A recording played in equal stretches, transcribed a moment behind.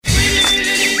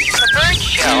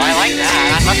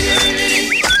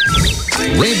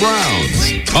Ray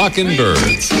Brown's Talkin'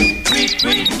 Birds.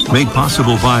 Made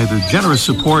possible by the generous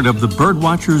support of the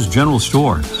Birdwatchers General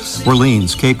Store,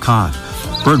 Orleans, Cape Cod.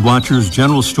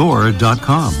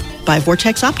 Birdwatchersgeneralstore.com. By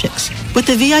Vortex Optics with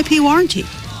the VIP warranty,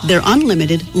 their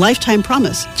unlimited lifetime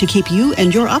promise to keep you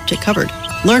and your optic covered.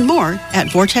 Learn more at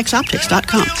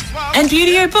vortexoptics.com. And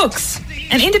Buteo Books,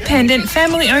 an independent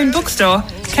family-owned bookstore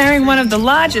carrying one of the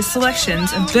largest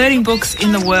selections of birding books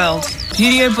in the world.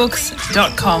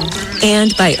 ButeoBooks.com.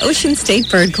 And by Ocean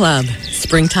State Bird Club.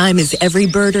 Springtime is every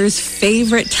birder's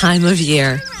favorite time of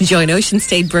year. Join Ocean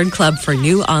State Bird Club for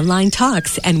new online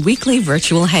talks and weekly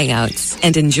virtual hangouts.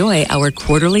 And enjoy our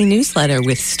quarterly newsletter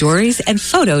with stories and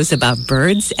photos about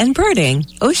birds and birding.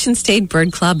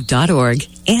 OceanStateBirdClub.org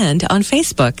and on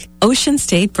Facebook, Ocean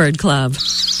State Bird Club.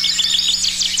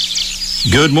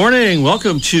 Good morning.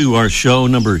 Welcome to our show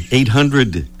number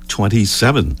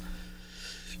 827.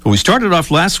 We started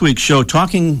off last week's show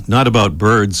talking not about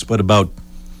birds, but about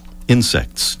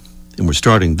insects. And we're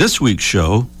starting this week's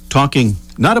show talking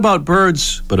not about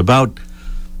birds, but about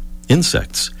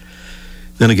insects.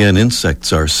 Then again,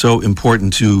 insects are so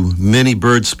important to many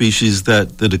bird species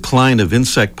that the decline of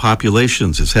insect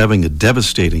populations is having a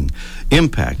devastating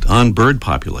impact on bird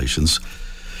populations,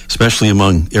 especially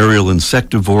among aerial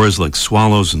insectivores like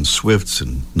swallows and swifts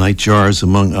and nightjars,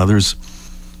 among others.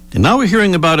 And now we're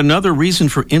hearing about another reason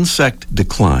for insect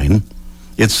decline.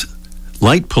 It's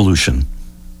light pollution.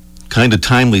 Kind of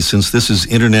timely since this is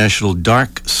International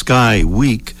Dark Sky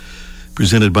Week,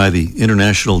 presented by the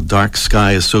International Dark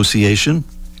Sky Association.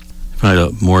 Find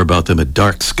out more about them at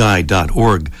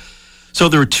darksky.org. So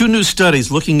there are two new studies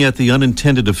looking at the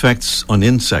unintended effects on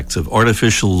insects of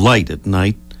artificial light at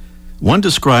night. One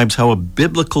describes how a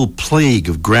biblical plague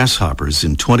of grasshoppers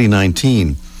in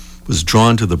 2019 was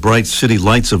drawn to the bright city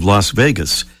lights of Las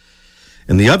Vegas.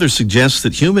 And the other suggests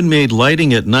that human-made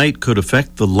lighting at night could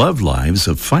affect the love lives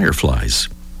of fireflies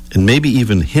and maybe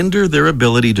even hinder their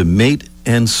ability to mate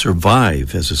and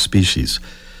survive as a species.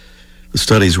 The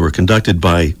studies were conducted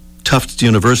by Tufts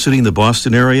University in the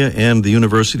Boston area and the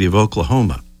University of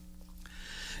Oklahoma.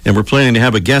 And we're planning to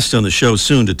have a guest on the show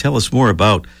soon to tell us more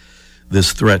about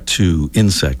this threat to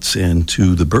insects and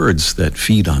to the birds that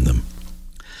feed on them.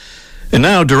 And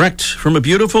now, direct from a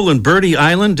beautiful and birdie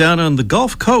island down on the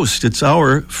Gulf Coast, it's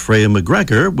our Freya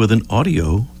McGregor with an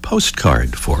audio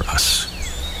postcard for us.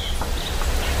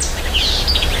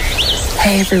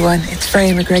 Hey everyone, it's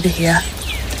Freya McGregor here.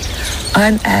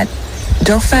 I'm at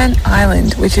Dauphin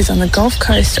Island, which is on the Gulf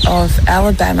Coast of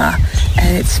Alabama,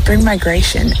 and it's spring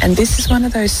migration. And this is one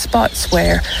of those spots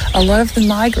where a lot of the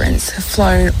migrants have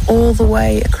flown all the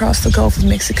way across the Gulf of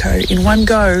Mexico in one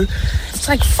go. It's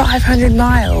like 500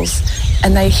 miles,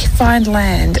 and they find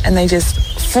land and they just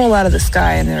fall out of the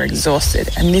sky and they're exhausted.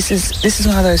 And this is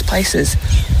one of those places.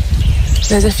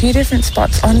 There's a few different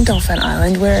spots on Dauphin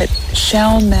Island. We're at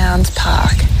Shell Mounds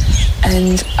Park,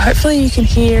 and hopefully you can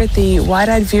hear the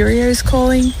white-eyed vireos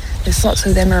calling. There's lots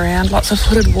of them around, lots of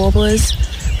hooded warblers.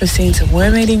 We've seen some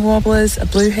worm-eating warblers, a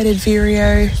blue-headed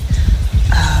vireo.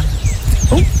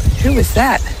 Who was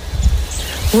that?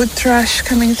 Wood thrush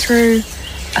coming through.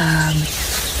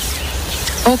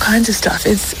 All kinds of stuff.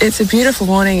 It's a beautiful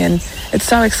morning, and it's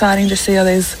so exciting to see all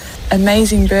these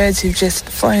amazing birds who've just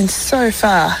flown so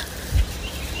far.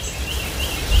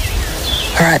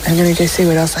 All right, I'm going to go see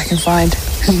what else I can find.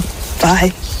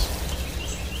 Bye.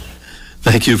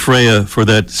 Thank you, Freya, for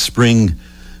that spring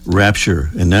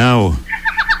rapture. And now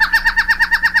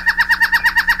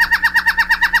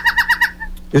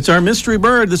it's our mystery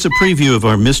bird. This is a preview of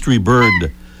our mystery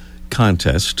bird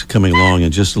contest coming along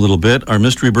in just a little bit. Our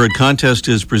mystery bird contest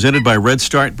is presented by Red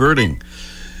Start Birding.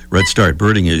 Red Start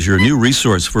Birding is your new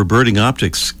resource for birding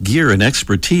optics, gear, and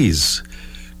expertise.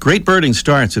 Great birding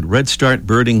starts at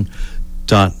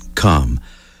redstartbirding.com.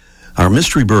 Our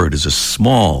mystery bird is a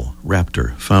small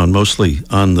raptor found mostly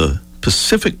on the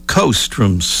Pacific coast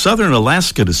from southern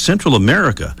Alaska to Central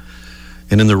America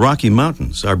and in the Rocky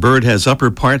Mountains. Our bird has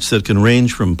upper parts that can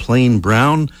range from plain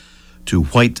brown to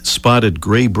white spotted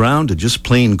gray-brown to just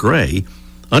plain gray.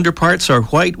 Underparts are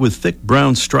white with thick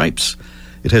brown stripes.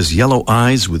 It has yellow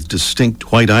eyes with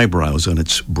distinct white eyebrows on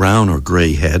its brown or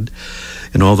gray head.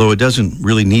 And although it doesn't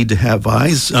really need to have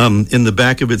eyes in the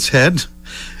back of its head,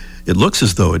 it looks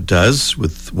as though it does,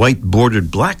 with white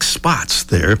bordered black spots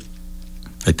there.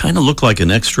 They kind of look like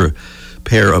an extra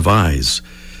pair of eyes.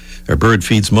 Our bird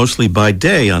feeds mostly by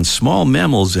day on small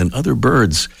mammals and other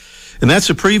birds. And that's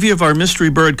a preview of our Mystery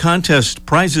Bird Contest,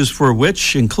 prizes for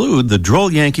which include the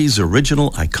Droll Yankees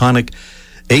original iconic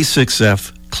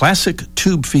A6F Classic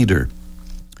Tube Feeder,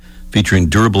 featuring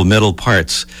durable metal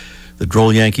parts. The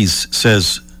Droll Yankees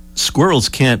says squirrels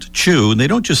can't chew, and they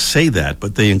don't just say that,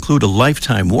 but they include a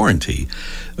lifetime warranty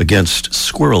against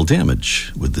squirrel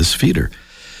damage with this feeder.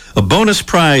 A bonus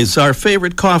prize, our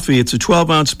favorite coffee. It's a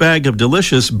 12-ounce bag of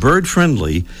delicious,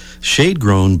 bird-friendly,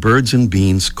 shade-grown birds and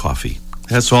beans coffee.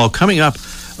 That's all coming up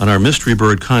on our Mystery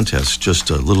Bird contest just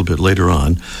a little bit later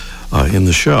on in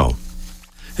the show.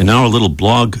 And now a little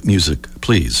blog music,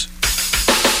 please.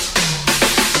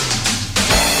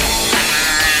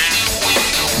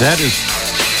 That is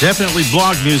definitely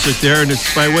blog music there, and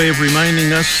it's by way of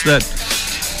reminding us that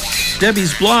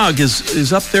Debbie's blog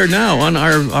is up there now on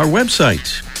our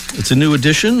website. It's a new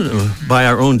edition by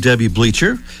our own Debbie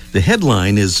Bleacher. The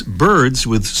headline is Birds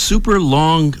with Super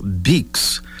Long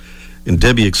Beaks. And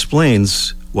Debbie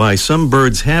explains why some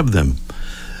birds have them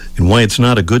and why it's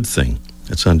not a good thing.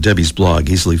 It's on Debbie's blog,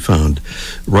 easily found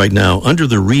right now under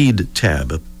the Read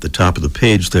tab at the top of the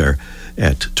page there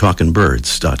at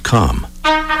talkingbirds.com.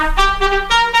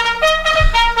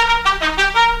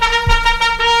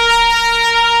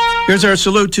 Here's our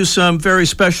salute to some very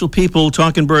special people,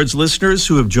 Talkin' Birds listeners,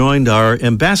 who have joined our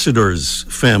ambassadors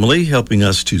family, helping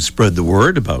us to spread the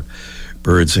word about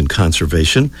birds and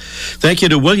conservation. Thank you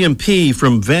to William P.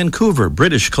 from Vancouver,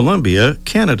 British Columbia,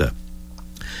 Canada.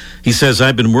 He says,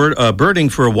 I've been birding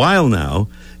for a while now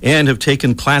and have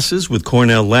taken classes with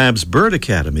Cornell Labs Bird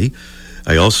Academy.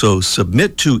 I also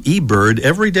submit to eBird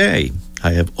every day.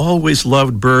 I have always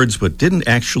loved birds but didn't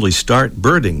actually start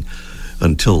birding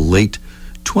until late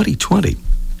 2020.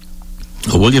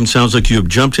 Well, William, sounds like you have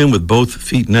jumped in with both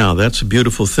feet now. That's a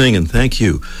beautiful thing, and thank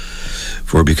you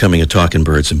for becoming a Talkin'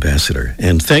 Birds ambassador.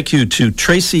 And thank you to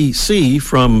Tracy C.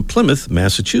 from Plymouth,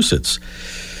 Massachusetts.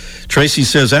 Tracy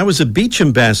says, I was a beach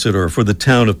ambassador for the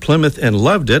town of Plymouth and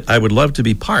loved it. I would love to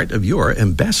be part of your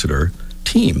ambassador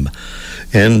team.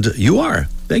 And you are.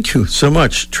 Thank you so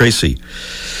much, Tracy.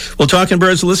 Well, Talkin'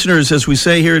 Birds listeners, as we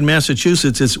say here in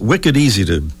Massachusetts, it's wicked easy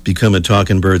to become a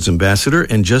Talkin' Birds ambassador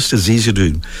and just as easy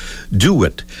to do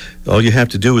it. All you have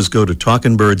to do is go to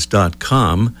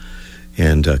talkingbirds.com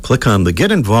and click on the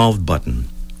Get Involved button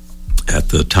at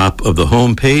the top of the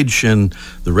home page, and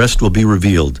the rest will be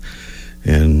revealed.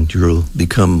 And you'll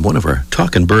become one of our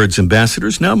Talkin' Birds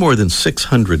ambassadors, now more than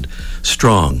 600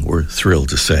 strong, we're thrilled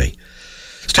to say.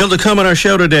 Still to come on our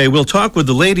show today, we'll talk with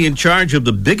the lady in charge of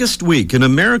the biggest week in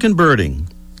American birding,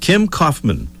 Kim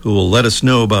Kaufman, who will let us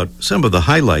know about some of the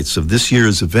highlights of this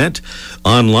year's event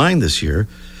online this year.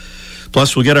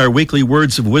 Plus, we'll get our weekly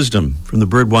words of wisdom from the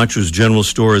Birdwatchers General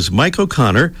Store's Mike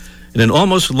O'Connor in an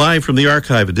almost live from the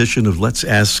archive edition of Let's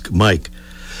Ask Mike.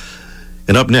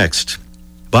 And up next,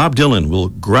 Bob Dylan will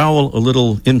growl a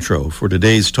little intro for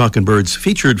today's Talkin' Birds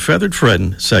featured Feathered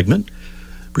Friend segment,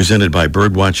 presented by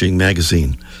Birdwatching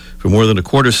Magazine. For more than a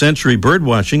quarter century,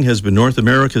 Birdwatching has been North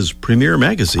America's premier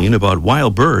magazine about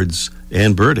wild birds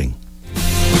and birding.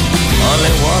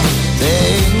 Only one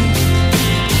thing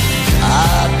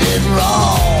I did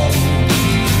wrong.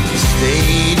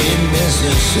 Stayed in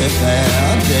Mississippi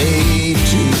a day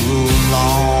too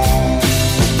long.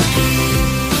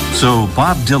 So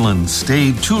Bob Dylan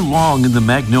stayed too long in the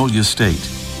Magnolia State.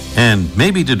 And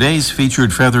maybe today's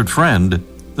featured feathered friend,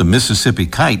 the Mississippi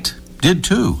kite, did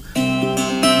too.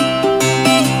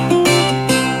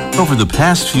 Over the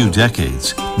past few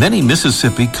decades, many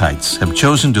Mississippi kites have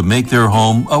chosen to make their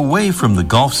home away from the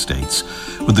Gulf states,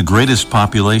 with the greatest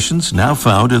populations now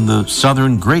found in the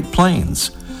southern Great Plains.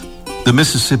 The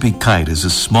Mississippi kite is a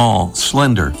small,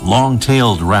 slender,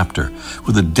 long-tailed raptor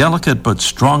with a delicate but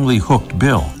strongly hooked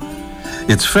bill.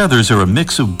 Its feathers are a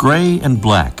mix of gray and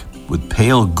black, with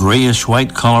pale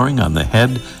grayish-white coloring on the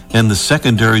head and the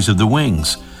secondaries of the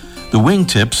wings. The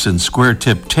wingtips and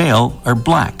square-tipped tail are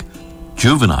black.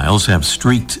 Juveniles have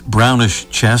streaked brownish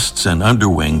chests and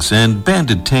underwings and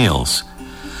banded tails.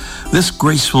 This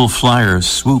graceful flyer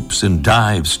swoops and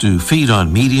dives to feed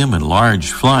on medium and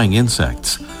large flying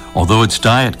insects, although its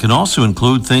diet can also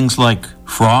include things like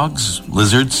frogs,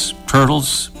 lizards,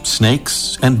 turtles,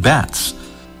 snakes, and bats.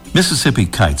 Mississippi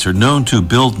kites are known to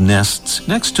build nests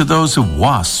next to those of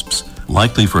wasps,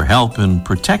 likely for help in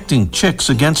protecting chicks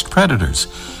against predators.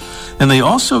 And they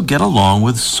also get along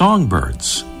with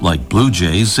songbirds, like blue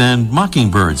jays and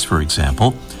mockingbirds, for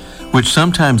example, which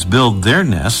sometimes build their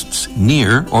nests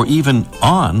near or even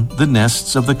on the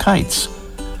nests of the kites.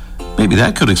 Maybe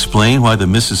that could explain why the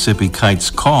Mississippi kite's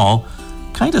call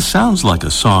kind of sounds like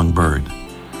a songbird.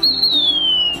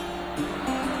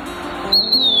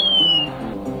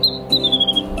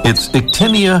 It's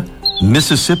Actinia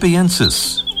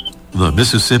mississippiensis, the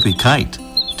Mississippi kite,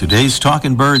 today's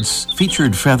Talkin' Birds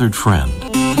featured feathered friend.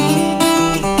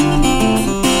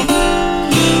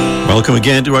 Welcome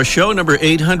again to our show, number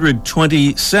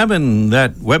 827.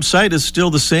 That website is still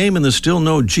the same, and there's still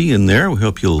no G in there. We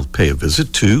hope you'll pay a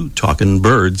visit to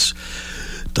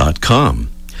talkingbirds.com.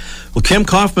 Well, Kim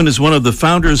Kaufman is one of the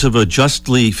founders of a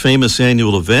justly famous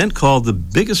annual event called the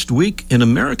Biggest Week in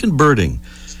American Birding.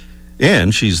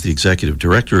 And she's the executive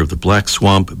director of the Black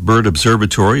Swamp Bird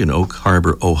Observatory in Oak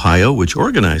Harbor, Ohio, which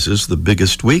organizes the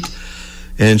Biggest Week.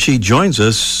 And she joins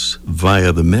us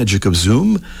via the magic of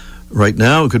Zoom right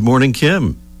now. Good morning,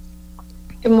 Kim.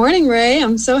 Good morning, Ray.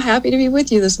 I'm so happy to be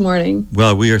with you this morning.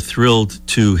 Well, we are thrilled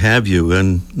to have you.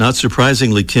 And not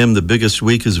surprisingly, Kim, the Biggest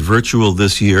Week is virtual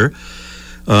this year,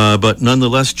 but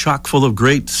nonetheless chock full of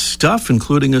great stuff,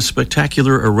 including a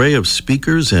spectacular array of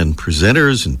speakers and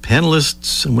presenters and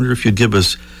panelists. I wonder if you'd give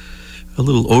us a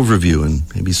little overview and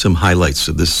maybe some highlights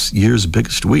of this year's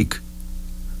Biggest Week.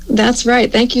 That's right.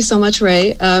 Thank you so much,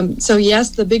 Ray. So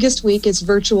yes, the Biggest Week is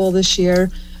virtual this year.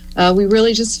 We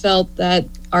really just felt that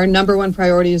our number one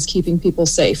priority is keeping people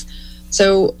safe.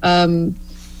 So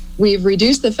we've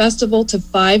reduced the festival to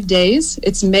 5 days.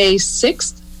 It's May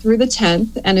 6th through the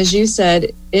 10th. And as you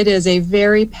said, it is a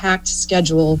very packed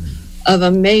schedule of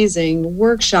amazing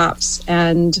workshops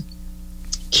and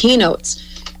keynotes.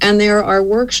 And there are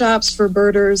workshops for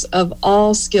birders of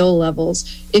all skill levels.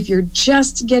 If you're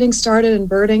just getting started in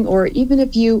birding, or even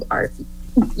if you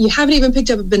haven't even picked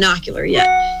up a binocular yet,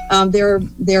 there are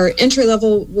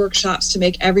entry-level workshops to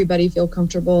make everybody feel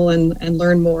comfortable and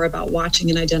learn more about watching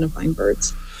and identifying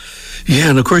birds. Yeah,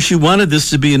 and of course you wanted this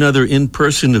to be another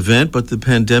in-person event, but the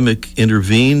pandemic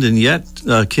intervened, and yet,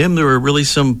 Kim, there are really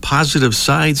some positive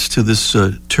sides to this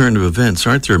turn of events,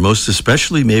 aren't there? Most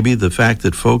especially maybe the fact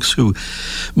that folks who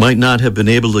might not have been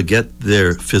able to get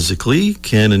there physically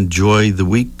can enjoy the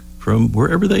week from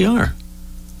wherever they are.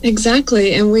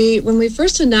 Exactly, and when we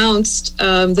first announced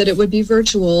that it would be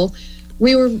virtual,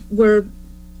 we were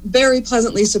very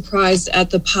pleasantly surprised at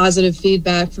the positive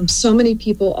feedback from so many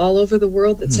people all over the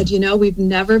world that said, we've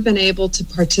never been able to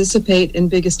participate in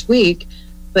Biggest Week,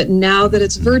 but now that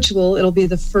it's virtual, it'll be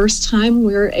the first time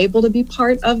we're able to be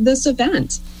part of this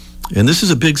event. And this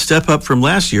is a big step up from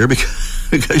last year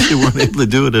because you weren't able to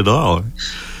do it at all.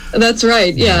 That's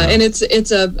right, yeah. And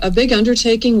it's a big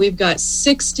undertaking. We've got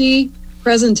 60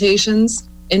 presentations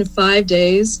in 5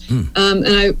 days.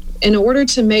 And in order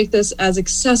to make this as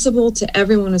accessible to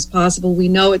everyone as possible, we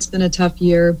know it's been a tough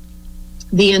year.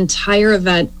 The entire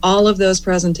event, all of those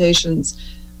presentations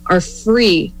are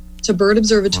free to Bird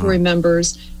Observatory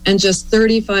members and just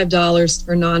 $35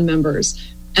 for non-members.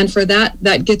 And for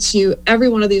that gets you every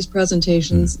one of these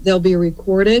presentations. They'll be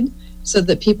recorded so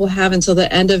that people have until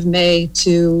the end of May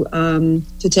to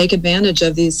take advantage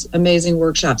of these amazing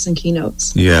workshops and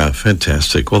keynotes. Yeah,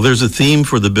 fantastic. Well, there's a theme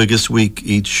for the Biggest Week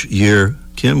each year.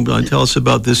 Kim, tell us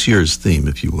about this year's theme,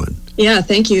 if you would. Yeah,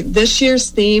 thank you. This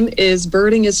year's theme is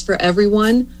Birding is for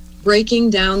Everyone, breaking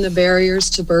down the barriers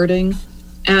to birding.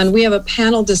 And we have a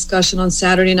panel discussion on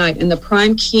Saturday night in the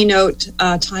prime keynote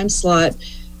time slot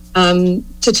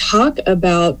to talk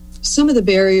about some of the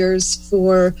barriers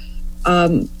for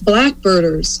Black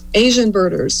birders, Asian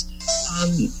birders,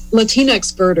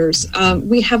 Latinx birders.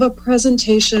 We have a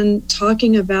presentation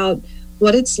talking about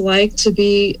what it's like to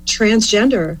be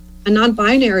transgender, a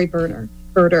non-binary birder.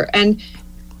 And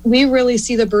we really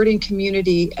see the birding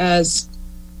community as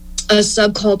a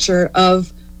subculture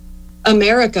of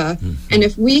America. And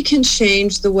if we can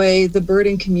change the way the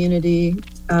birding community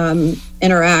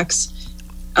interacts,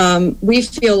 we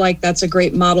feel like that's a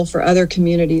great model for other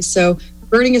communities. So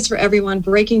Birding is for Everyone,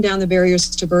 breaking down the barriers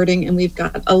to birding, and we've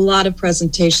got a lot of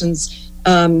presentations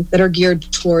that are geared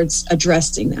towards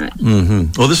addressing that.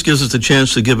 Well, this gives us a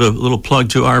chance to give a little plug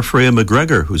to our Freya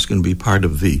McGregor, who's going to be part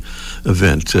of the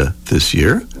event this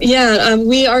year. Yeah,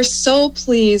 we are so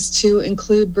pleased to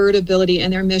include Birdability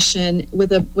and their mission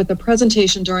with a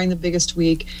presentation during the Biggest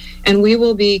Week, and we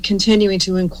will be continuing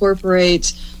to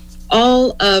incorporate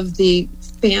all of the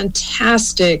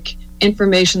fantastic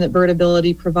information that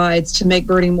Birdability provides to make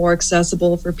birding more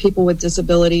accessible for people with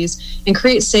disabilities and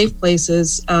create safe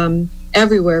places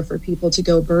everywhere for people to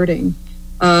go birding.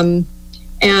 And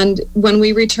when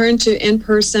we return to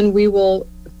in-person, we will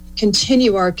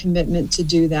continue our commitment to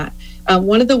do that.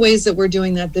 One of the ways that we're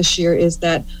doing that this year is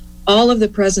that all of the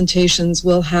presentations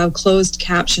will have closed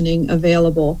captioning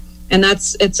available. And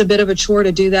it's a bit of a chore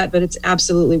to do that, but it's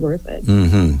absolutely worth it.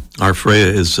 Our Freya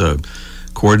is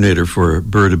coordinator for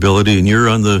Birdability, and you're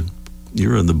on the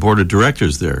You're on the board of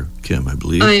directors there, Kim, I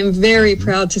believe. I am very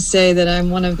proud to say that I'm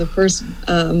one of the first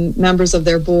members of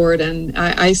their board, and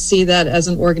I see that as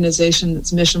an organization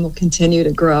that's mission will continue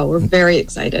to grow. We're very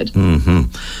excited. Mm-hmm.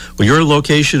 Well, your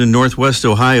location in Northwest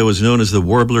Ohio is known as the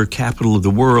warbler capital of the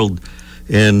world,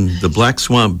 and the Black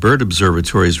Swamp Bird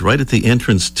Observatory is right at the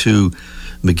entrance to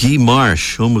McGee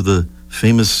Marsh, home of the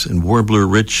famous and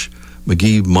warbler-rich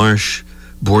McGee Marsh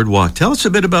Boardwalk. Tell us a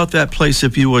bit about that place,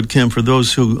 if you would, Kim, for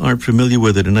those who aren't familiar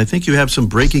with it. And I think you have some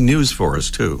breaking news for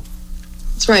us, too.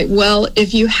 That's right. Well,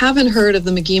 if you haven't heard of the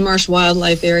McGee Marsh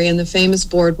Wildlife Area and the famous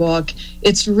boardwalk,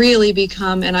 it's really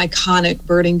become an iconic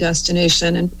birding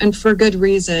destination, and for good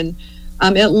reason.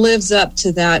 It lives up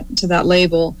to that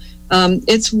label.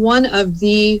 It's one of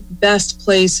the best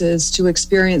places to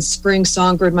experience spring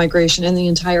songbird migration in the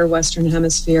entire Western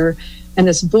Hemisphere. And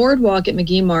this boardwalk at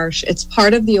McGee Marsh, it's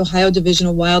part of the Ohio Division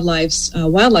of Wildlife's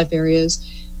wildlife areas.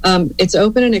 It's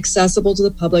open and accessible to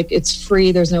the public. It's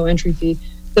free. There's no entry fee.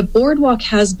 The boardwalk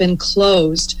has been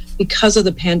closed because of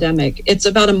the pandemic. It's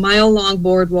about a mile-long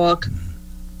boardwalk.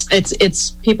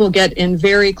 It's people get in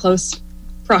very close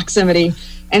proximity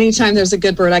anytime there's a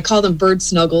good bird. I call them bird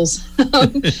snuggles.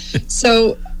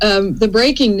 So the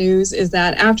breaking news is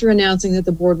that after announcing that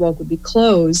the boardwalk would be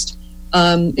closed,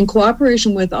 in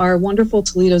cooperation with our wonderful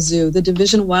Toledo Zoo, the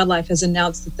Division of Wildlife has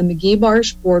announced that the McGee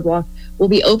Marsh Boardwalk will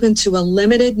be open to a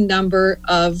limited number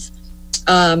of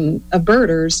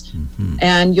birders,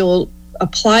 and you'll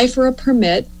apply for a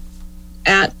permit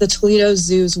at the Toledo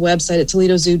Zoo's website at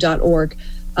toledozoo.org.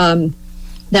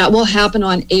 That will happen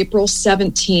on April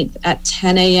 17th at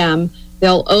 10 a.m.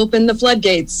 They'll open the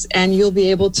floodgates, and you'll be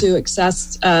able to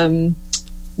access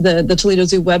the Toledo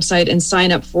Zoo website and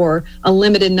sign up for a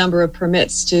limited number of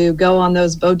permits to go on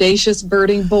those bodacious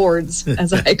birding boards,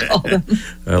 as I call them.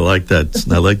 I like that.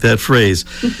 I like that phrase.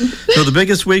 So the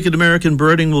biggest week in American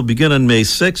birding will begin on May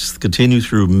 6th, continue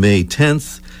through May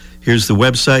 10th. Here's the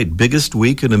website,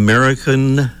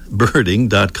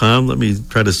 biggestweekinamericanbirding.com. Let me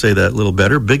try to say that a little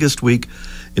better.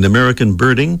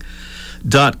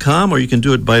 biggestweekinamericanbirding.com, or you can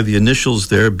do it by the initials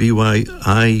there,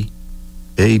 BYIAB.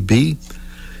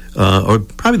 Or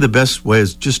probably the best way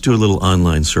is just do a little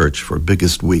online search for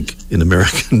Biggest Week in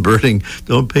American Birding.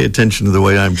 Don't pay attention to the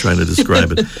way I'm trying to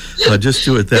describe it. Just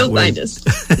do it that You'll way. Find us.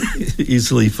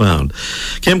 Easily found.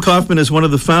 Kim Kaufman is one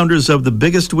of the founders of the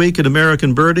Biggest Week in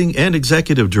American Birding and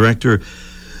executive director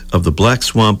of the Black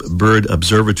Swamp Bird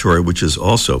Observatory, which is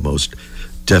also most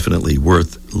definitely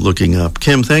worth looking up.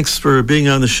 Kim, thanks for being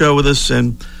on the show with us,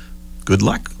 and good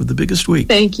luck with the Biggest Week.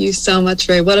 Thank you so much,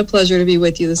 Ray. What a pleasure to be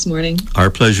with you this morning.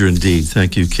 Our pleasure indeed.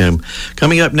 Thank you, Kim.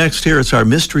 Coming up next here, it's our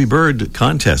Mystery Bird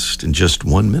contest in just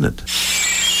 1 minute.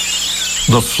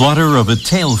 The flutter of a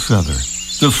tail feather,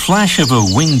 the flash of a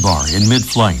wing bar in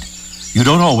mid-flight. You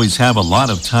don't always have a lot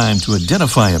of time to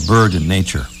identify a bird in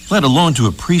nature, let alone to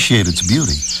appreciate its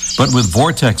beauty. But with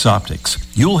Vortex Optics,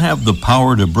 you'll have the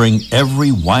power to bring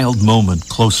every wild moment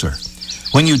closer.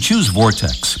 When you choose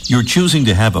Vortex, you're choosing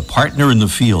to have a partner in the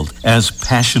field as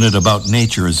passionate about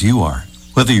nature as you are.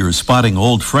 Whether you're spotting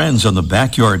old friends on the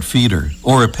backyard feeder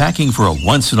or packing for a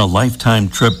once-in-a-lifetime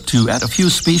trip to add a few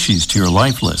species to your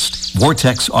life list,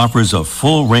 Vortex offers a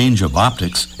full range of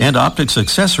optics and optics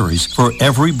accessories for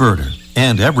every birder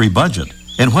and every budget.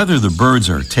 And whether the birds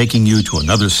are taking you to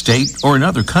another state or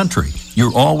another country,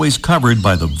 you're always covered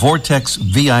by the Vortex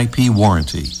VIP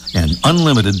warranty, an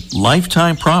unlimited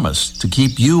lifetime promise to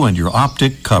keep you and your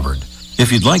optic covered.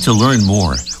 If you'd like to learn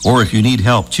more, or if you need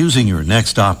help choosing your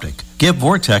next optic, give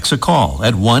Vortex a call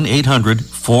at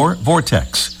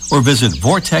 1-800-4VORTEX or visit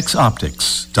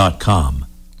vortexoptics.com.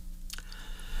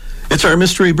 It's our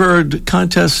Mystery Bird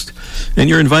contest, and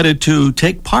you're invited to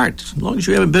take part, as long as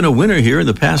you haven't been a winner here in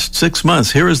the past 6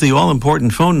 months. Here is the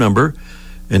all-important phone number.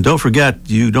 And don't forget,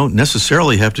 you don't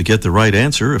necessarily have to get the right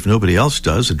answer. If nobody else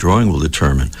does, a drawing will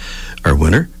determine our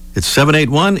winner. It's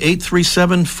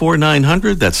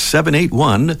 781-837-4900. That's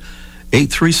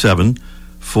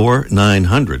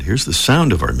 781-837-4900. Here's the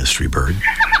sound of our Mystery Bird.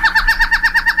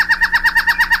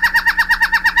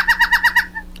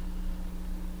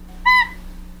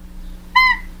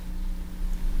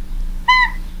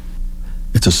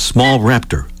 It's a small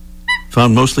raptor,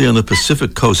 found mostly on the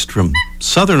Pacific coast from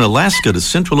southern Alaska to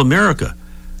Central America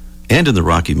and in the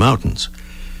Rocky Mountains.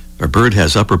 Our bird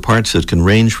has upper parts that can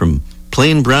range from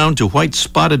plain brown to white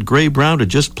spotted gray-brown to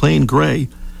just plain gray.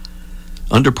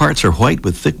 Underparts are white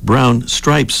with thick brown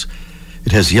stripes.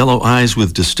 It has yellow eyes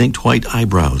with distinct white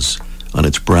eyebrows on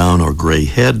its brown or gray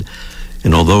head.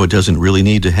 And although it doesn't really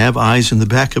need to have eyes in the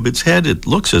back of its head, it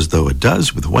looks as though it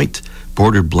does, with white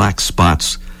bordered black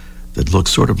spots that look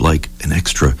sort of like an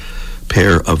extra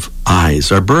pair of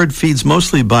eyes. Our bird feeds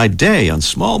mostly by day on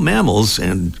small mammals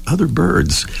and other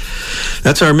birds.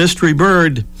 That's our mystery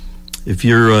bird. If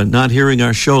you're not hearing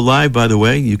our show live, by the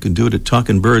way, you can do it at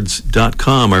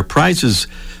talkingbirds.com. Our prize is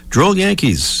Droll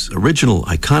Yankees original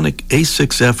iconic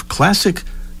A6F classic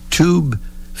tube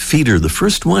feeder, the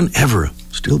first one ever,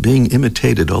 still being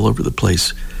imitated all over the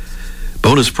place.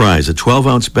 Bonus prize, a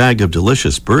 12-ounce bag of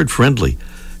delicious, bird-friendly,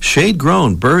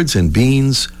 shade-grown birds and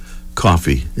beans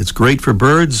coffee. It's great for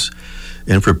birds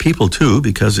and for people, too,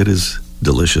 because it is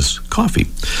delicious coffee.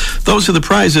 Those are the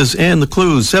prizes and the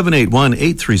clues.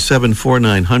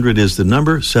 781-837-4900 is the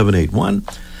number,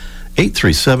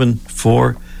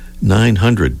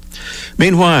 781-837-4900.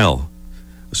 Meanwhile,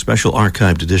 a special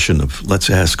archived edition of Let's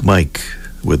Ask Mike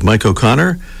with Mike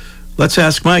O'Connor. Let's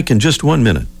Ask Mike in just 1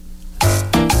 minute.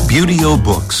 Beauty-O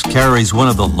Books carries one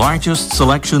of the largest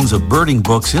selections of birding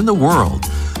books in the world.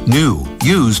 New,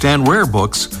 used, and rare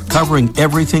books covering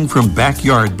everything from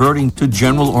backyard birding to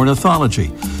general ornithology,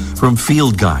 from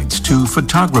field guides to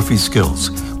photography skills,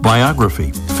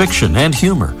 biography, fiction, and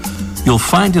humor. You'll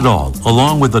find it all,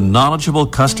 along with the knowledgeable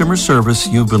customer service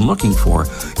you've been looking for,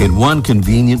 in one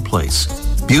convenient place.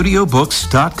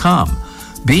 BeautyOBooks.com.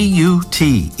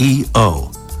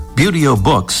 B-U-T-E-O.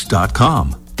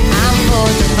 BeautyOBooks.com.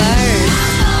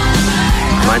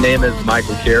 My name is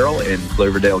Michael Carroll in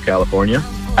Cloverdale, California.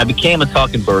 I became a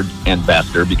Talking Bird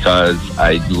ambassador because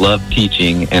I love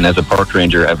teaching, and as a park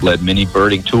ranger, I've led many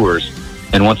birding tours.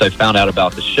 And once I found out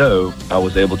about the show, I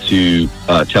was able to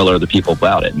tell other people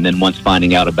about it. And then once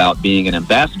finding out about being an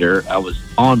ambassador, I was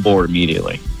on board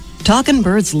immediately. Talkin'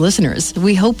 Birds listeners,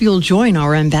 we hope you'll join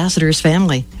our ambassadors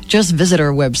family. Just visit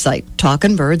our website,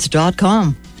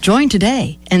 talkingbirds.com. Join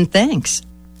today, and thanks.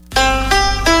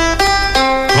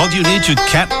 Well, do you need to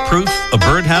cat-proof a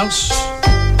birdhouse?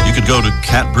 You could go to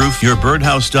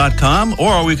catproofyourbirdhouse.com,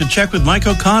 or we could check with Mike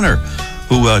O'Connor,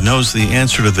 who knows the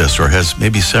answer to this, or has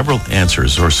maybe several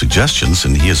answers or suggestions,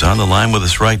 and he is on the line with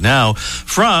us right now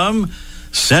from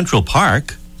Central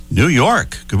Park, New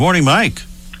York. Good morning, Mike.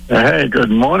 Hey, good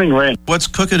morning, Ray. What's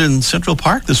cooking in Central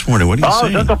Park this morning? What are you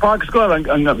seeing? Central Park's good.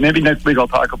 Maybe next week I'll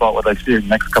talk about what I see the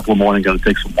next couple of mornings. I'm going to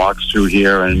take some walks through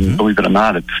here, and believe it or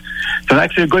not, it's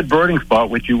actually a good birding spot,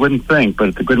 which you wouldn't think, but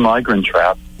it's a good migrant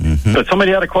trap. But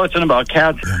somebody had a question about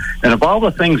cats, and of all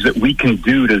the things that we can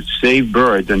do to save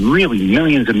birds, and really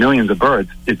millions and millions of birds,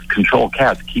 it's control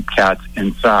cats, keep cats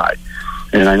inside.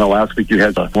 And I know last week you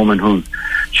had a woman who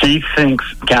she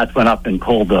thinks cats went up and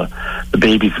pulled the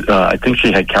babies. I think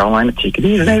she had Carolina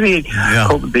chickadees, maybe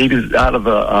pulled the babies out of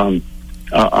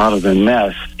the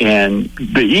nest. And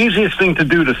the easiest thing to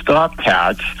do to stop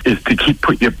cats is to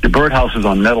put your birdhouses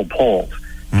on metal poles.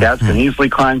 Cats can easily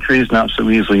climb trees, not so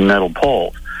easily metal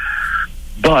poles.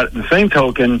 But at the same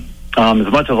token,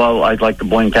 as much as I'd like to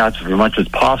blame cats as much as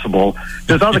possible,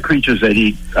 there's other creatures that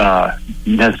eat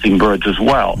nesting birds as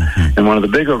well. And one of the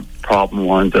bigger problem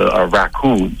ones are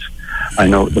raccoons. I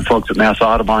know the folks at Mass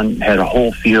Audubon had a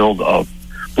whole field of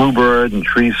bluebird and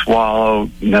tree swallow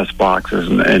nest boxes,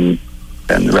 and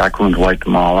the raccoons wiped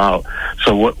them all out.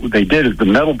 So what they did is the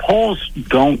metal poles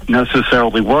don't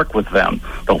necessarily work with them.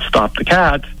 They'll stop the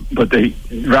cats, but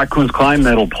raccoons climb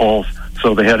metal poles.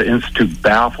 So they had to institute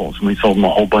baffles, and we sold them a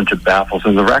whole bunch of baffles.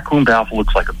 And the raccoon baffle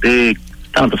looks like a big,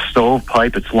 kind of a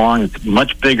stovepipe. It's long. It's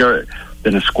much bigger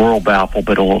than a squirrel baffle,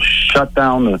 but it will shut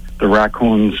down the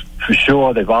raccoons for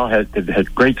sure. They've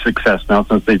had great success now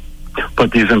since they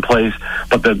put these in place.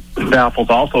 But the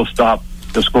baffles also stop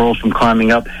the squirrels from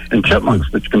climbing up, and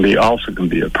chipmunks, which can be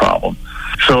a problem.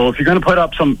 So if you're going to put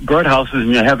up some birdhouses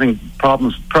and you're having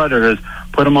problems with predators,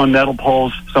 put them on metal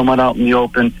poles, somewhat out in the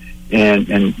open,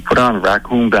 and put on a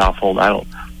raccoon baffle.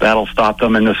 That'll stop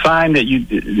them. And the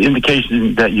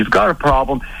indication that you've got a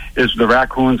problem is the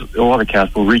raccoons or the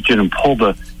cats will reach in and pull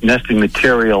the nesting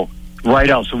material right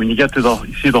out. So when you get to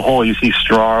you see the hole, you see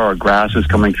straw or grasses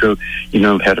coming through, you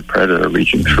know you've had a predator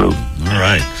reaching through. All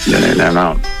right. And they're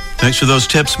out. Thanks for those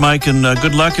tips, Mike, and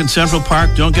good luck in Central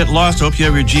Park. Don't get lost. Hope you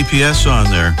have your GPS on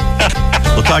there.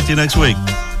 We'll talk to you next week.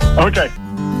 Okay.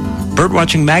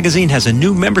 Birdwatching Magazine has a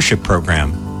new membership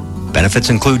program. Benefits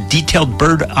include detailed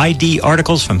bird ID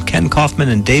articles from Ken Kaufman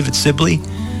and David Sibley,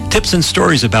 tips and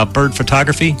stories about bird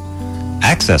photography,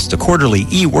 access to quarterly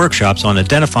e-workshops on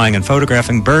identifying and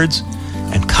photographing birds,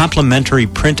 and complimentary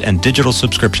print and digital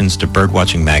subscriptions to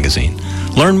Birdwatching Magazine.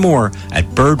 Learn more at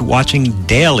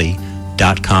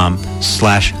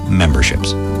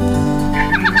birdwatchingdaily.com/memberships.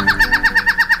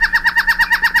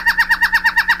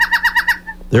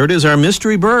 There it is, our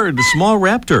mystery bird, the small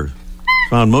raptor,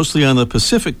 found mostly on the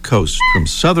Pacific coast from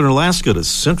southern Alaska to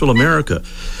Central America.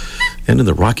 and in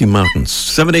the Rocky Mountains.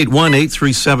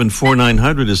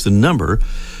 781-837-4900 is the number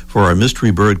for our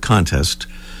Mystery Bird contest.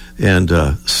 And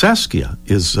Saskia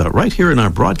is right here in our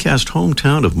broadcast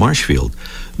hometown of Marshfield,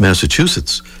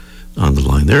 Massachusetts, on the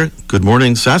line there. Good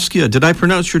morning, Saskia. Did I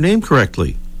pronounce your name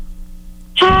correctly?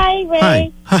 Hi,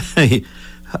 Ray. Hi.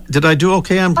 Did I do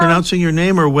okay on pronouncing your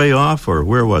name, or way off, or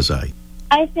where was I?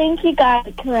 I think you got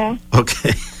it correct.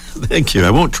 Okay. Thank you.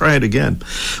 I won't try it again.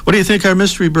 What do you think our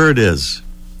mystery bird is?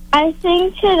 I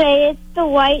think today it's the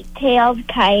white-tailed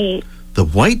kite. The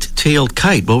white-tailed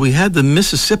kite. Well, we had the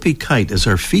Mississippi kite as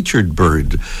our featured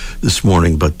bird this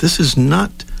morning, but this is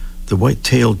not the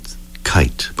white-tailed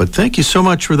kite. But thank you so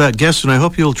much for that guess, and I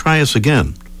hope you'll try us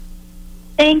again.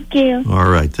 Thank you. All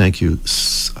right. Thank you,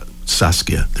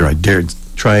 Saskia. There, I dared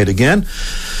try it again.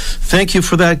 Thank you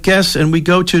for that guess. And we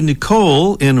go to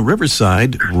Nicole in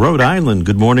Riverside, Rhode Island.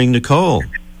 Good morning, Nicole.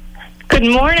 Good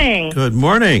morning. Good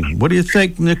morning. What do you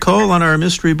think, Nicole, on our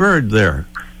mystery bird there?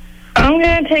 I'm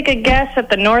going to take a guess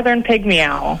at the northern pygmy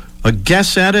owl. A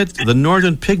guess at it? The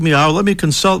northern pygmy owl. Let me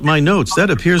consult my notes. That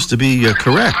appears to be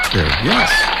correct there.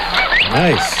 Yes.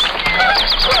 Nice.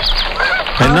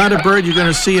 And not a bird you're going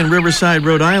to see in Riverside,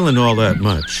 Rhode Island all that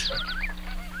much.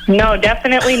 No,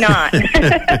 definitely not.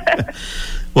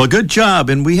 Well, good job.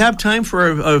 And we have time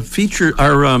for our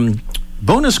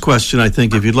bonus question, I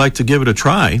think, if you'd like to give it a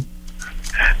try.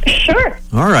 Sure.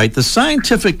 All right. The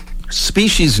scientific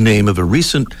species name of a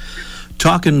recent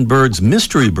talking bird's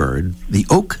mystery bird, the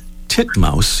oak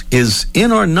titmouse, is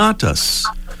inornatus.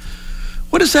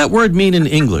 What does that word mean in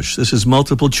English? This is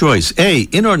multiple choice. A,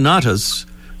 inornatus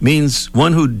means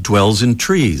one who dwells in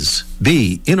trees.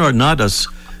 B, inornatus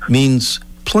means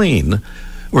plain.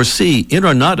 Or C,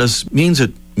 inornatus means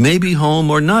it may be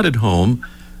home or not at home.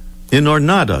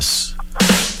 Inornatus.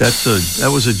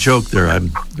 That was a joke there.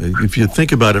 If you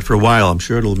think about it for a while, I'm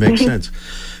sure it'll make sense.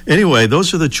 Anyway,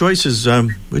 those are the choices.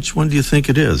 Which one do you think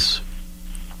it is?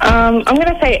 I'm going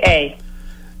to say A.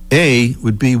 A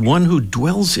would be one who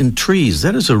dwells in trees.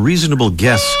 That is a reasonable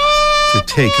guess to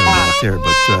take on that there,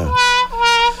 but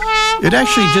it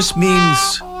actually just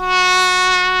means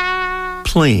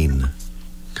plain.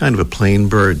 Kind of a plain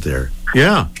bird there.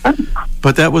 Yeah.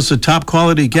 But that was a top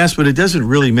quality guess, but it doesn't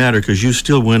really matter because you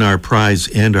still win our prize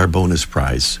and our bonus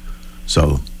prize.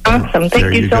 So awesome.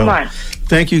 Thank you so much.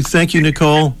 Thank you,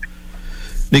 Nicole.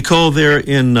 Nicole there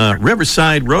in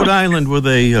Riverside, Rhode Island, with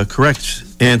a correct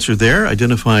answer there,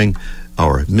 identifying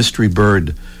our mystery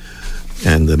bird.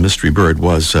 And the mystery bird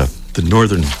was the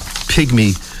northern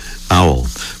pygmy owl.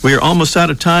 We are almost out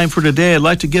of time for today. I'd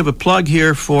like to give a plug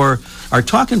here for our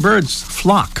Talking Birds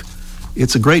flock.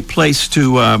 It's a great place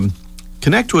to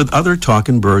connect with other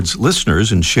Talking Birds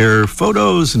listeners and share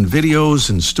photos and videos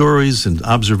and stories and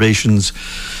observations,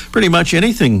 pretty much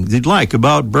anything you'd like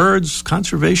about birds,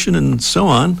 conservation, and so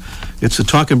on. It's a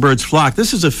Talking Birds flock.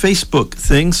 This is a Facebook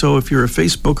thing, so if you're a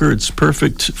Facebooker, it's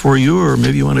perfect for you, or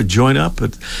maybe you want to join up.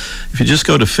 But if you just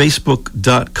go to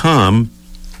facebook.com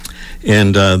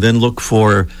and then look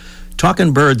for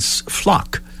Talking Birds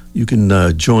flock, you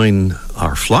can join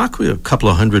our flock. We have a couple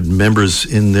of hundred members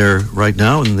in there right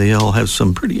now, and they all have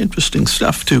some pretty interesting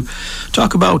stuff to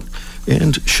talk about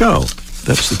and show.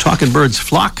 That's the Talking Birds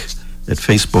flock at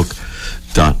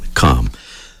facebook.com.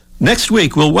 Next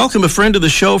week, we'll welcome a friend of the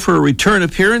show for a return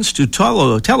appearance to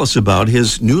tell us about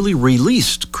his newly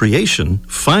released creation,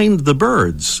 Find the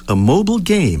Birds, a mobile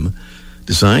game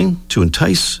designed to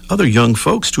entice other young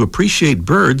folks to appreciate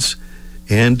birds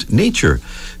and nature.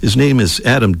 His name is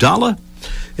Adam Dalla,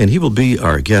 and he will be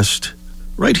our guest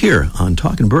right here on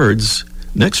Talking Birds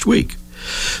next week.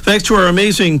 Thanks to our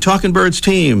amazing Talking Birds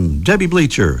team, Debbie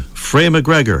Bleacher, Freya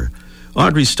McGregor,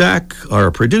 Audrey Stack,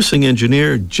 our producing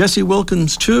engineer, Jesse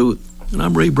Wilkins, too, and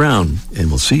I'm Ray Brown, and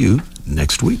we'll see you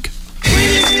next week.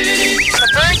 The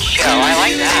Bird Show, I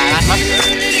like that. I love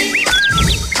it.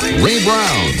 Ray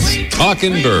Brown's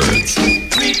Talking Birds.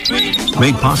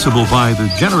 Made possible by the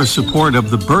generous support of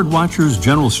the Birdwatchers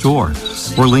General Store,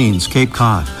 Orleans, Cape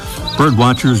Cod.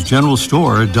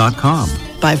 Birdwatchersgeneralstore.com.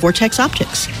 By Vortex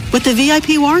Optics. With the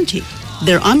VIP warranty,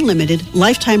 their unlimited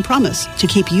lifetime promise to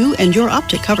keep you and your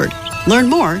optic covered. Learn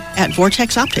more at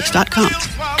vortexoptics.com.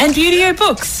 And Buteo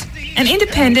Books, an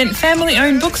independent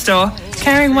family-owned bookstore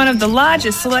carrying one of the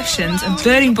largest selections of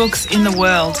birding books in the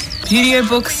world.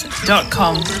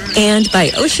 ButeoBooks.com. And by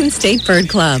Ocean State Bird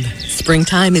Club.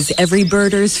 Springtime is every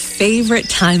birder's favorite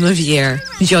time of year.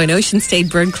 Join Ocean State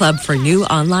Bird Club for new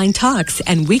online talks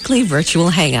and weekly virtual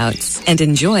hangouts. And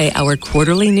enjoy our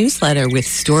quarterly newsletter with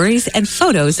stories and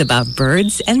photos about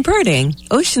birds and birding.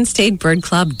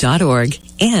 OceanStateBirdClub.org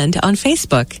and on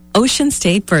Facebook, Ocean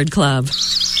State Bird Club.